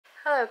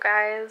Hello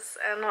guys,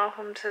 and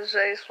welcome to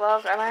today's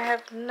vlog, and I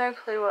have no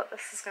clue what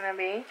this is going to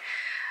be,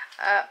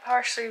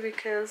 partially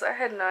because I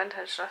had no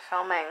intention of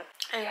filming.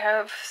 I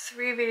have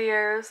 3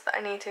 videos that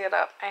I need to get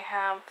up. I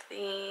have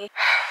the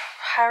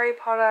Harry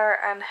Potter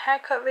and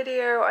haircut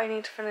video I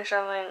need to finish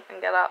editing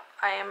and get up.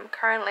 I am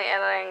currently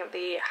editing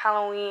the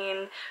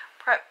Halloween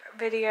prep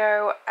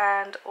video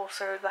and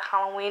also the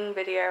Halloween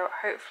video.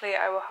 Hopefully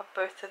I will have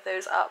both of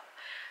those up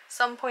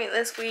some point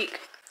this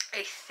week.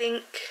 I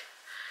think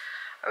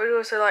I would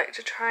also like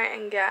to try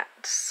and get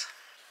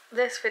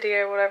this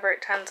video, whatever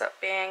it turns up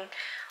being,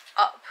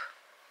 up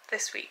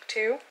this week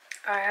too.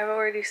 I have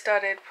already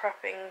started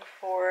prepping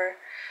for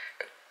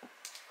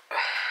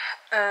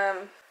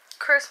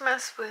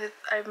Christmas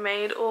I've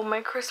made all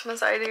my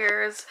Christmas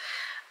ideas,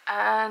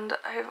 and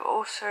I've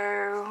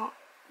also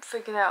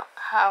figured out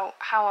how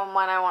and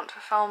when I want to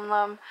film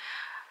them.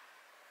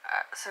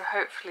 So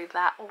hopefully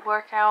that will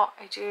work out.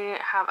 I do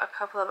have a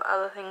couple of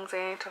other things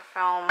I need to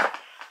film,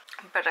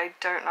 but I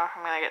don't know if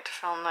I'm going to get to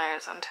film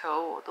those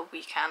until the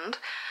weekend.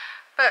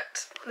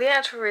 But the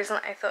actual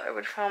reason I thought I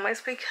would film is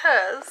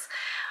because,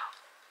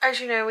 as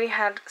you know, we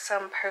had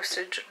some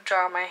postage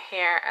drama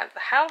here at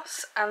the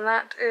house, and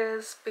that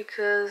is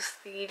because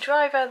the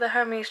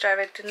Hermes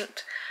driver,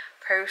 didn't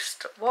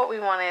post what we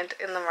wanted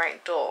in the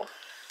right door.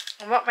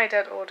 And what my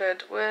dad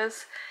ordered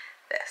was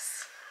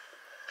this.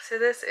 So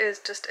this is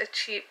just a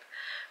cheap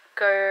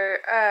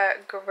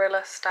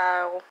gorilla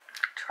style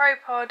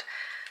tripod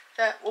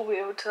that will be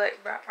able to like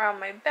wrap around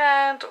my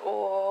bed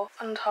or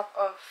on top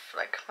of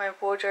like my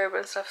wardrobe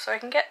and stuff, so I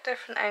can get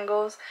different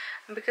angles.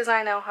 And because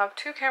I now have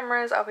 2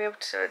 cameras, I'll be able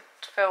to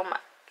film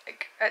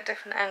like at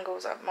different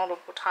angles at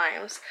multiple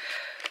times.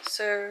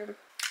 So,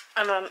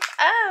 and then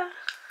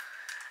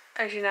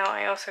as you know,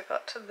 I also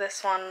got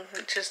this one,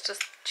 which is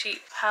just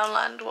cheap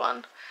Poundland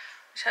one,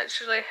 which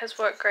actually has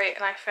worked great,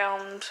 and I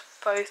filmed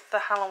both the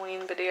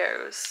Halloween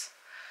videos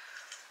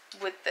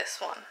with this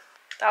one.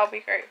 That'll be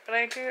great, but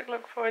I do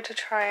look forward to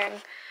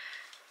trying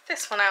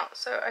this one out,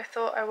 so I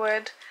thought I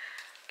would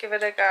give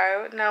it a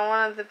go. Now,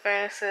 one of the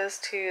bonuses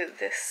to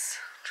this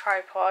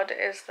tripod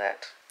is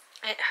that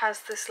it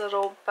has this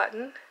little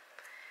button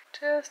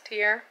just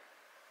here,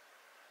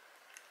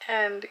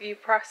 and you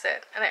press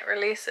it and it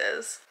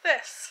releases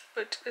this,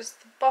 which is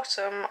the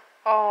bottom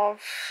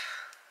of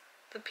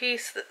the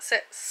piece that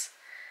sits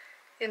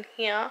in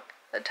here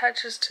that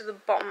attaches to the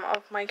bottom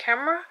of my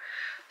camera.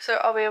 So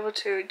I'll be able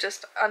to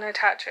just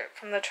unattach it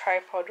from the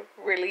tripod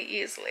really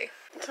easily.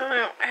 So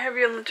now I have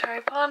you on the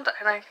tripod,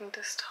 and I can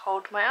just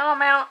hold my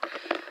arm out,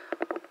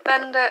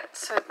 bend it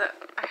so that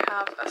I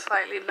have a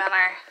slightly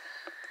better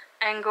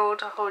angle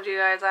to hold you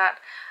guys at.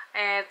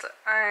 And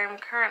I'm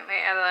currently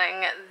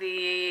editing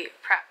the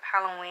prep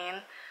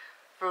Halloween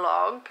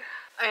vlog.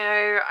 I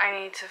know I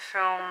need to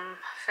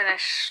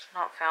finish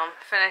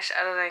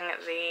editing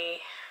the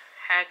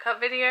haircut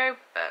video,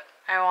 but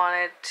I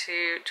wanted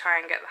to try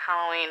and get the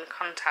Halloween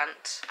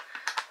content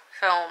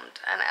filmed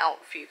and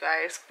out for you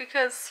guys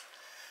because,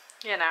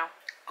 you know,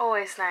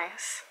 always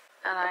nice.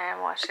 And I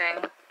am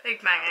watching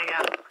Big Bang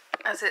again,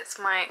 as it's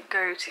my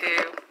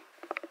go-to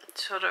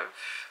sort of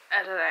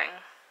editing,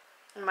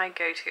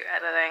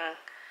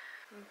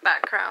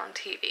 background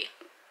TV.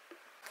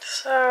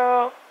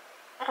 So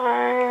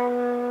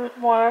I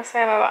want to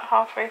say I'm about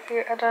halfway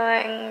through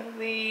editing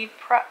the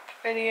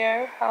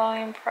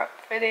Halloween prep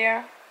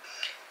video.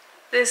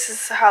 This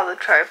is how the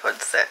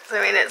tripod sits.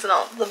 I mean, it's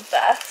not the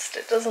best.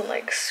 It doesn't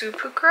like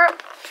super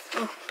grip,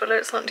 but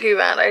it's not too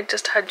bad. I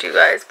just had you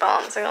guys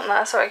balancing on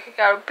that so I could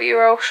get a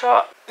B-roll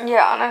shot.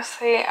 Yeah,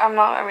 honestly, I'm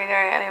not going to be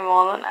doing any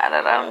more than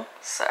editing,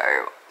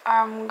 so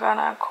I'm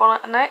gonna call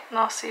it a night, and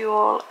I'll see you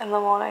all in the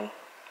morning.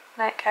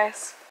 Night,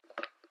 guys.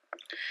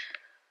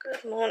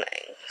 Good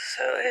morning.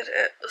 So it's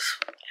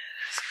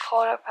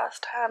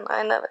 10:15.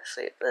 I never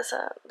sleep this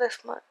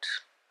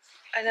much.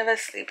 I never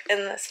sleep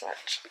in this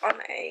much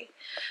on a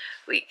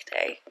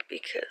weekday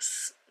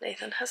because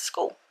Nathan has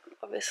school,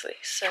 obviously,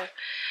 so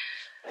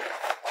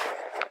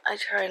I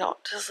try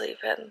not to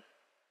sleep in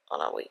on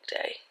a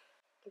weekday.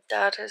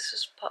 Dad has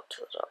just popped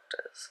to the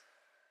doctor's.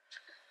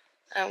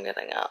 I'm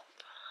getting up.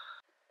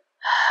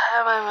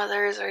 My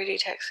mother is already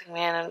texting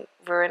me and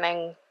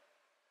ruining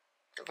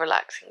the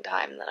relaxing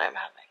time that I'm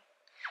having.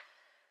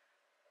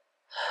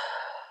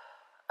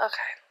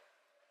 Okay,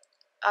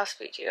 I'll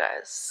speak to you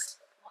guys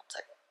once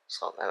I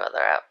sort my mother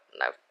out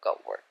and I've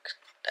got work.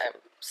 I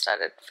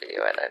started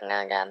video editing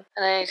again,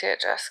 and I need to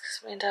get dressed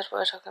because me and Dad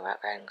were talking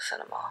about going to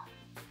cinema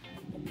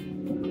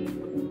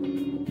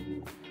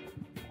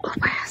all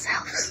by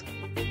ourselves.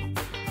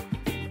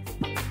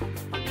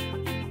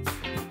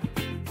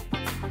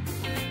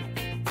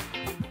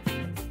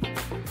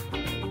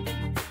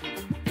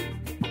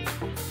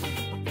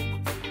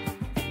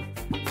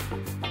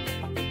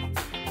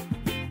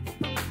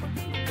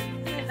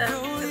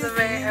 Is a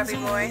very happy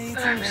boy.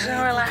 I'm just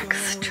gonna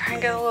relax, try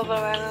and get a little bit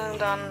of editing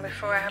done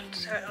before I have to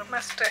take my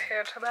sister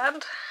here to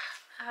bed.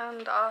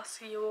 And I'll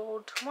see you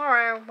all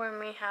tomorrow when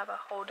we have a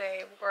whole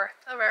day worth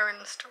of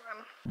errands to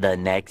run. The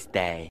next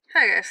day.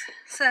 Hi guys,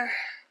 so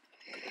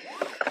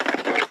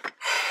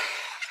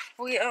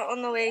We are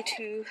on the way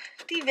to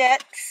the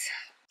vets.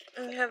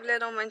 And we have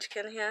little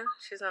Munchkin here.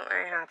 She's not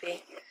very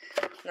happy.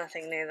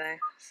 Nothing new though,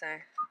 so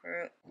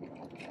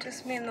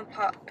just me and the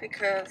pup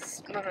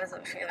because Mum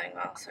isn't feeling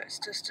well, so it's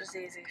just as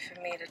easy for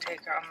me to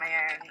take her on my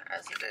own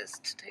as it is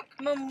to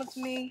take Mum with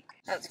me.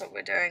 That's what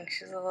we're doing.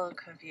 She's a little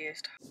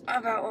confused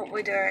about what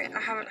we're doing.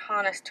 I haven't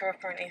harnessed her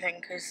up or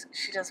anything because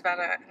she does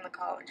better in the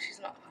car when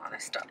she's not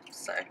harnessed up,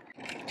 so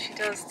she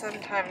does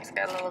sometimes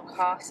get a little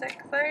car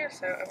sick though,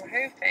 so I'm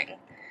hoping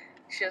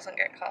she doesn't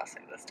get car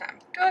sick this time.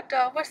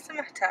 Dodo, what's the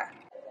matter?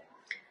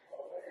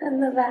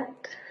 And the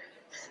vet,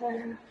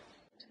 so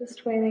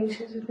just waiting.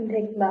 She's just been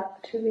taken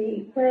back to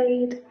be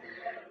weighed,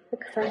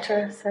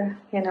 etc. So,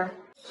 you know,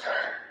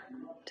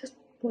 just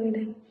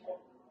waiting.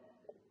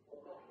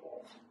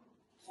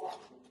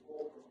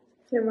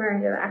 I'm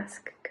wearing a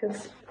mask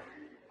because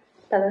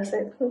better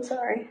safe than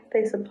sorry.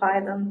 They supply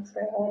them,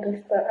 so I'll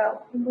just put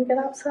out when we get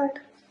outside.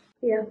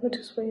 Yeah, we're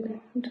just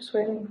waiting. I'm just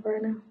waiting for her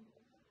now.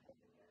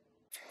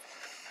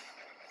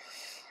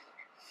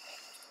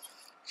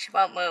 She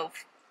won't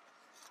move.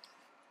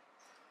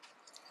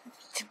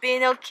 She's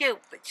being all cute,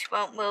 but she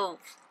won't move.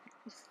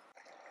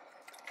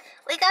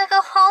 We gotta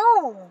go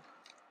home.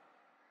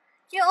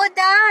 You're all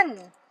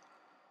done.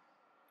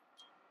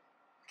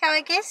 Can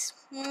I kiss?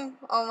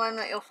 Oh, I'm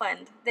not your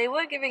friend. They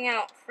were giving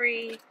out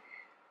free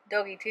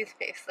doggy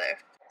toothpaste though,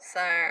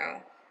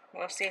 so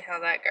we'll see how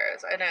that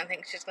goes. I don't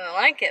think she's gonna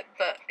like it,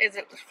 but as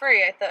it was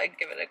free, I thought I'd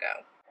give it a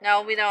go.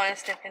 No, we don't want to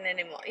step in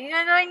anymore. You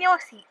gotta go in your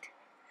seat.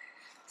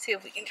 See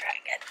if we can try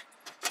again.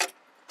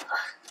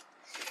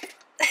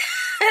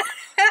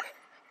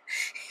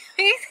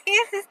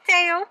 Here's his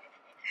tail.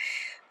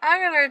 I'm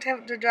gonna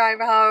attempt to drive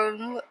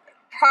home,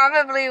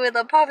 probably with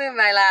a pup in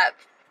my lap.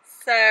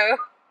 So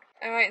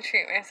I might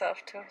treat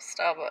myself to a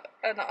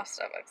Starbucks, not a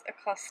Starbucks, a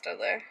Costa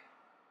though,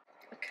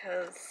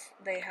 because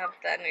they have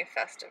their new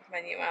festive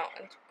menu out,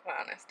 and to be quite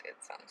honest, it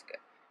sounds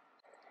good.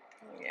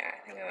 Yeah,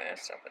 I think I'm gonna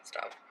stop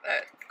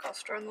at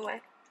Costa on the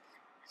way.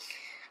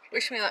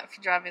 Wish me luck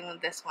for driving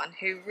with this one,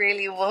 who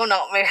really will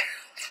not move.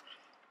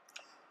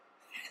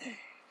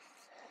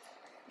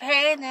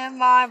 Pain in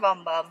my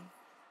bum bum.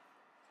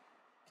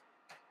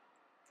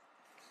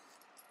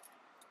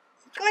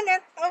 Come on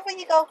then, over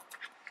you go.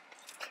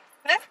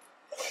 Huh?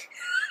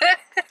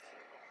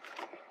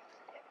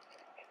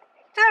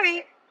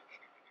 Sorry.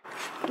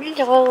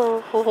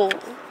 Hello.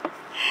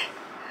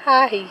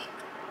 Hi.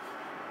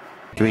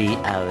 3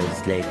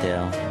 hours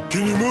later.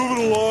 Can you move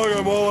it along?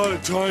 I'm all out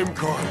of time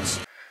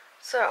cards.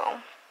 So,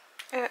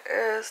 it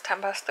is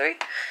 3:10,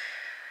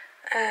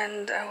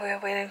 and we're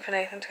waiting for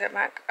Nathan to get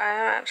back. I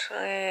am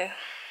actually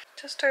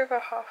just over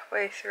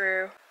halfway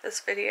through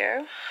this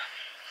video,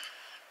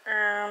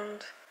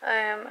 and I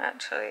am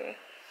actually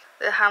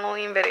the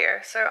Halloween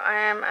video. So I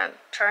am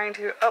trying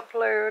to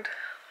upload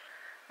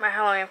my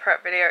Halloween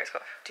prep video. It's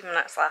got 50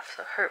 minutes left,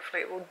 so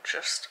hopefully it will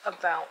just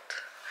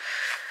about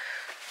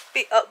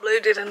be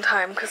uploaded in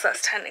time, because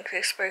that's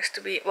technically supposed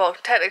to be, well,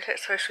 technically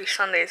it's supposed to be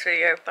Sunday's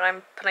video, but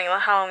I'm putting the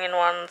Halloween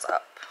ones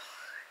up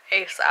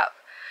ASAP,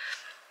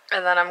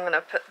 and then I'm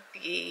gonna put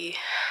the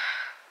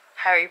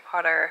Harry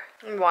Potter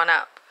one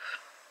up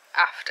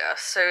after,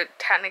 so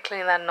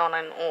technically they're not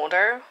in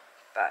order,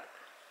 but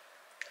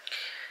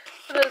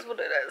it is what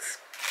it is.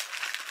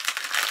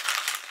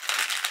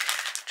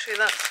 Actually,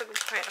 that's the good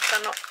point, if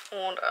they're not in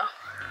order.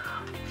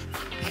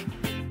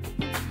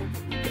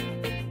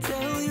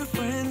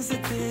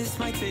 This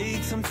might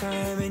take some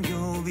time and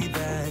you'll be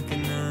back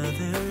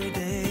another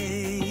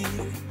day.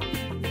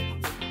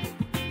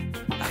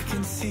 I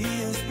can see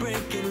us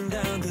breaking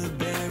down the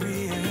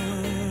barrier.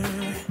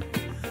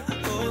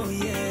 Oh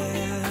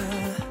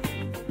yeah.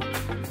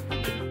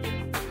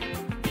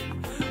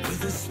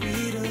 With the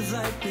speed of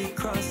light we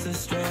cross the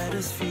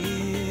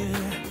stratosphere.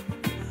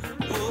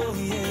 Oh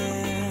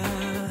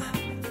yeah.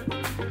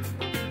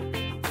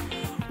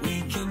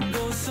 We can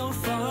go so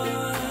far.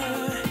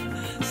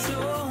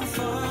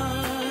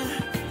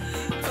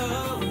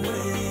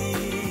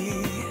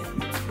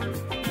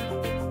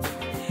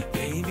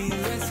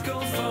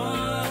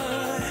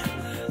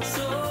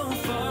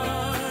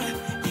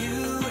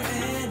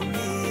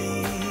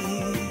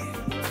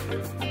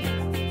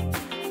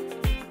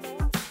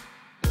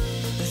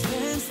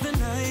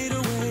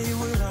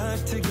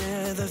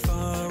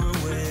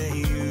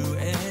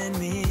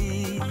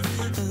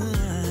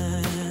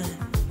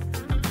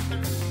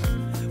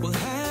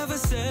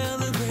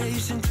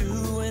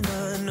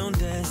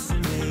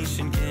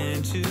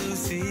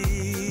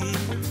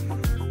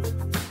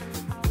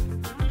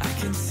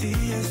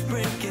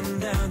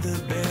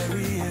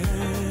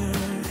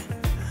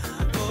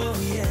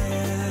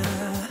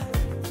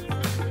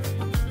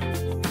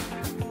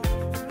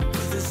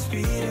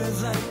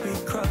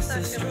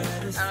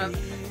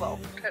 Well,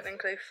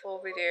 technically 4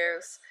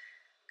 videos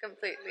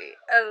completely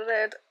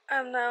edited.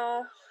 I'm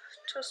now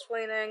just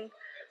waiting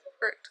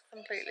for it to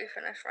completely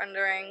finish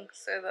rendering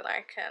so that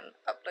I can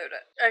upload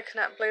it. I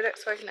can upload it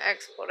so I can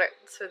export it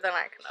so then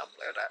I can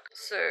upload it.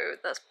 So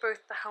that's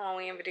both the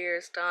Halloween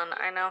videos done.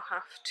 I now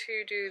have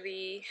to do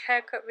the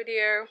haircut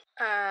video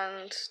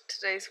and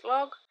today's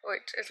vlog,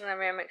 which is going to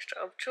be a mixture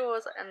of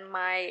chores and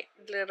my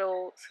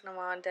little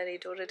cinema and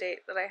daddy-daughter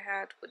date that I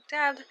had with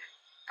dad.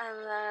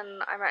 And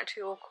then I'm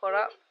actually all caught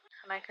up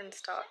and I can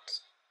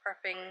start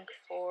prepping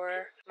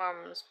for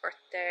mum's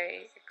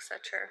birthday,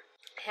 etc.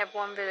 I have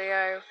one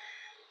video,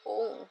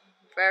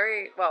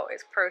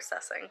 it's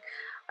processing.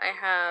 I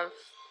have,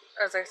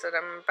 as I said,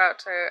 I'm about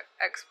to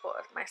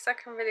export my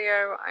second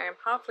video. I am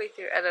halfway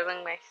through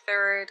editing my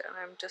third and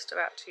I'm just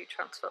about to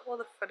transfer all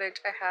the footage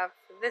I have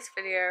for this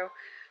video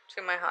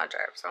to my hard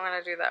drive. So I'm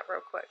going to do that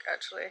real quick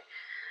actually.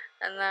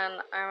 And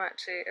then I'm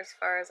actually as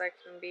far as I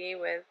can be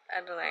with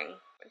editing,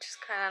 which is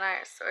kind of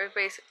nice. So I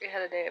basically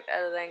had a day of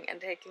editing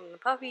and taking the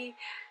puppy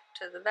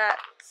to the vet,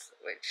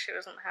 which she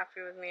wasn't happy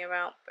with me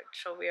about, but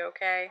she'll be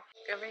okay.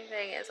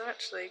 Everything is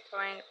actually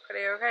going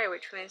pretty okay,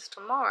 which means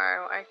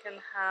tomorrow I can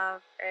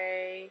have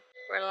a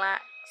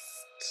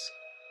relaxed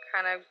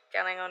kind of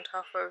getting on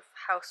top of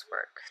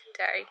housework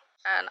day.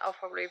 And I'll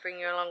probably bring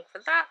you along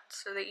for that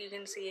so that you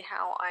can see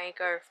how I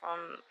go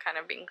from kind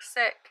of being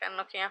sick and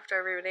looking after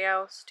everybody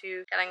else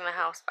to getting the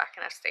house back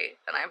in a state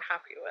that I'm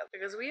happy with.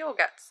 Because we all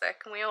get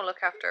sick and we all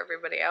look after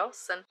everybody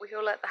else and we all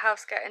let the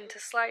house get into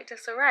slight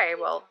disarray.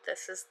 Well,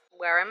 this is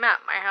where I'm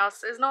at. My house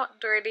is not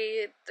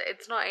dirty,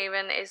 it's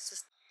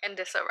just in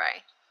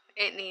disarray.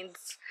 It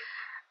needs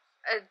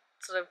a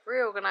sort of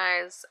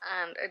reorganize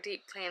and a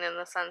deep clean in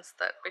the sense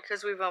that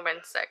because we've all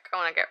been sick, I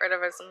want to get rid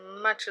of as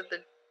much of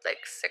the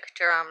sick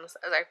germs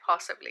as I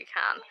possibly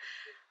can.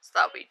 So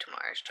that'll be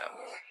tomorrow's job.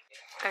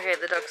 Okay,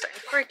 the dog's starting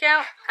to freak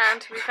out,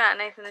 and to be fair,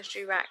 Nathan is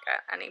due back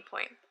at any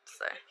point,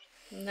 so.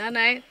 No,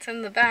 it's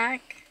in the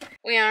back.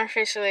 We are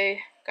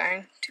officially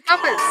going to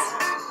Papa's.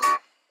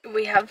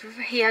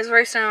 He has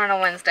roast dinner on a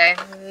Wednesday,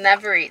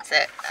 never eats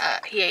it.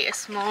 He ate a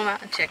small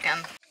amount of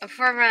chicken. And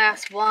before everyone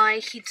asks why,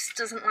 he just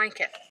doesn't like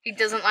it. He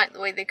doesn't like the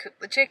way they cook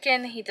the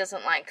chicken, he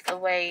doesn't like the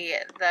way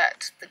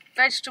that the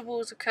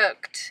vegetables are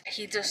cooked,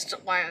 he just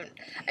won't.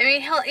 I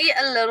mean, he'll eat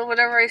a little bit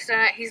of roast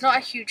dinner. He's not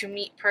a huge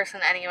meat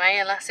person anyway,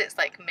 unless it's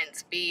like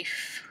minced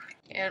beef,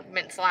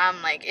 minced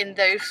lamb, like in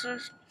those sort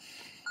of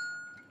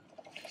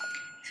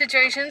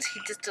situations, he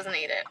just doesn't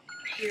eat it.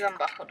 He's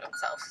unbuckled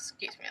himself,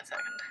 excuse me a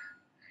second.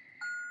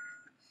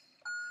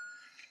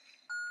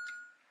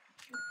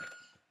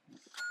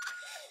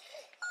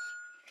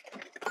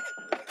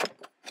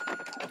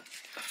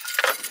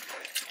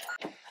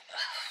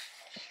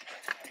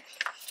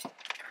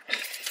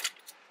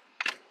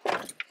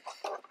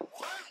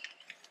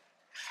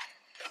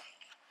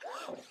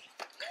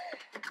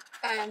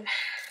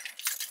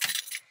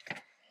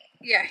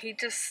 Yeah, he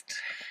just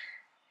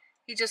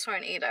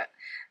won't eat it.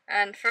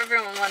 And for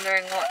everyone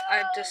wondering what,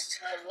 I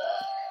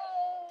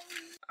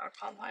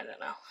can't find it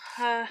now.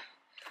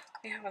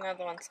 We have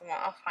another one somewhere,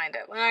 I'll find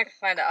it. When I can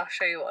find it, I'll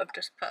show you what I've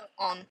just put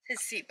on his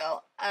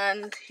seatbelt.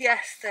 And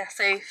yes, they're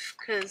safe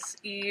because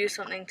you use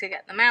something to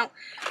get them out,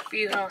 but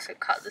you can also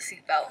cut the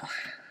seatbelt.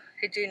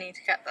 I do need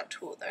to get that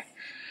tool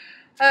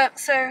though.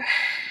 So,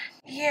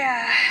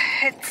 yeah,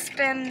 it's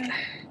been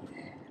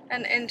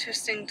an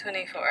interesting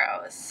 24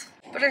 hours.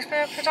 But it's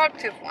been a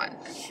productive one.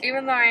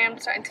 Even though I am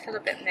starting to feel a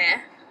bit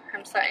meh,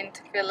 I'm starting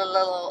to feel a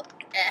little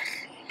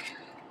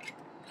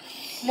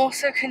more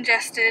so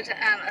congested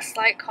and a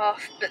slight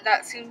cough, but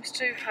that seems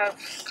to have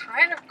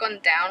kind of gone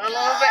down a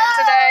little bit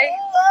today.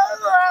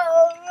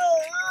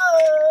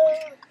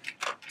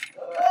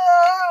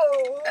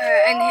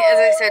 As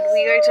I said,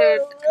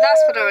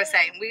 that's what I was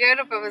saying, we go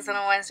to Bubba's on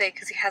a Wednesday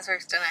because he has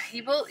roast dinner.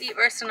 He will eat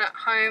roast dinner at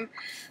home,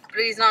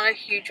 but he's not a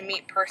huge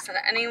meat person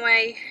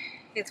anyway.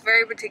 He's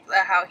very particular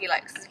how he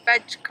likes his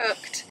veg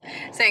cooked,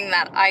 saying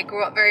that I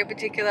grew up very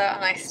particular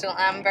and I still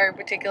am very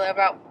particular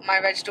about my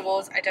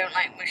vegetables. I don't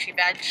like mushy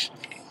veg. It's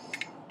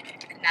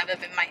never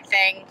been my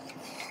thing.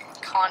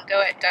 Can't do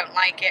it, don't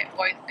like it,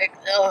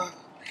 ugh.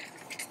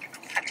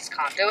 I just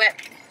can't do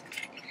it.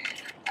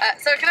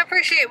 So I can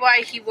appreciate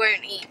why he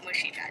won't eat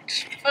mushy veg.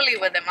 Fully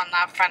with him on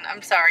that front.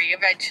 I'm sorry, your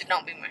veg should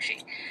not be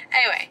mushy.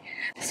 Anyway,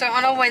 so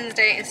on a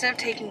Wednesday, instead of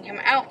taking him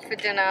out for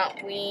dinner,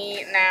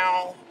 we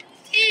now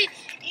go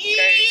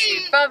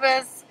to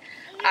Bubba's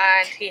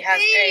and he has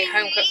a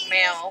home-cooked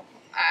meal.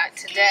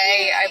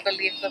 Today, I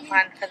believe the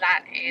plan for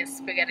that is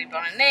spaghetti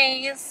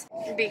bolognese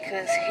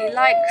because he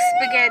likes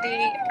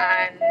spaghetti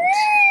and,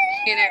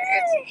 you know,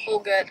 it's all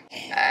good.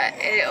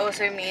 It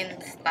also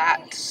means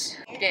that,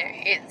 you know,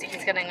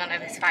 he's getting on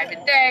at his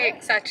 5-a-day,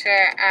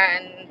 etc.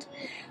 And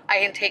I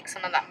can take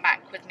some of that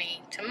back with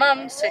me to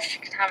Mum so she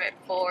can have it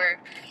for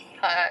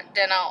her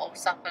dinner or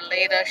supper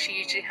later. She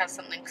usually has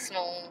something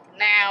small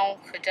now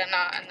for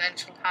dinner, and then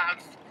she'll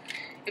have,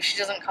 if she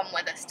doesn't come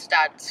with us to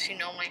Dad's, she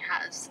normally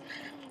has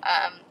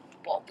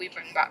what we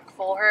bring back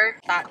for her.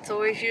 That's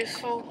always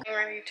useful. I'm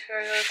ready to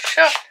go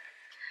shop.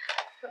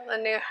 Got the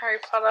new Harry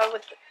Potter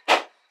with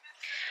the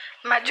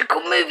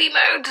magical movie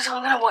mode, so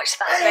I'm gonna watch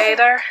that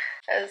later,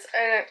 as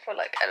I don't feel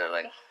like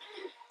editing.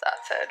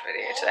 that third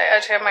video today.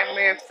 Actually, I might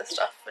move the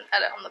stuff and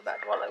edit on the bed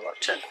while I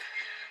watch it.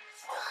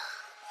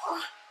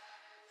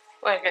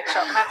 Won't get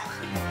shot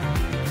now.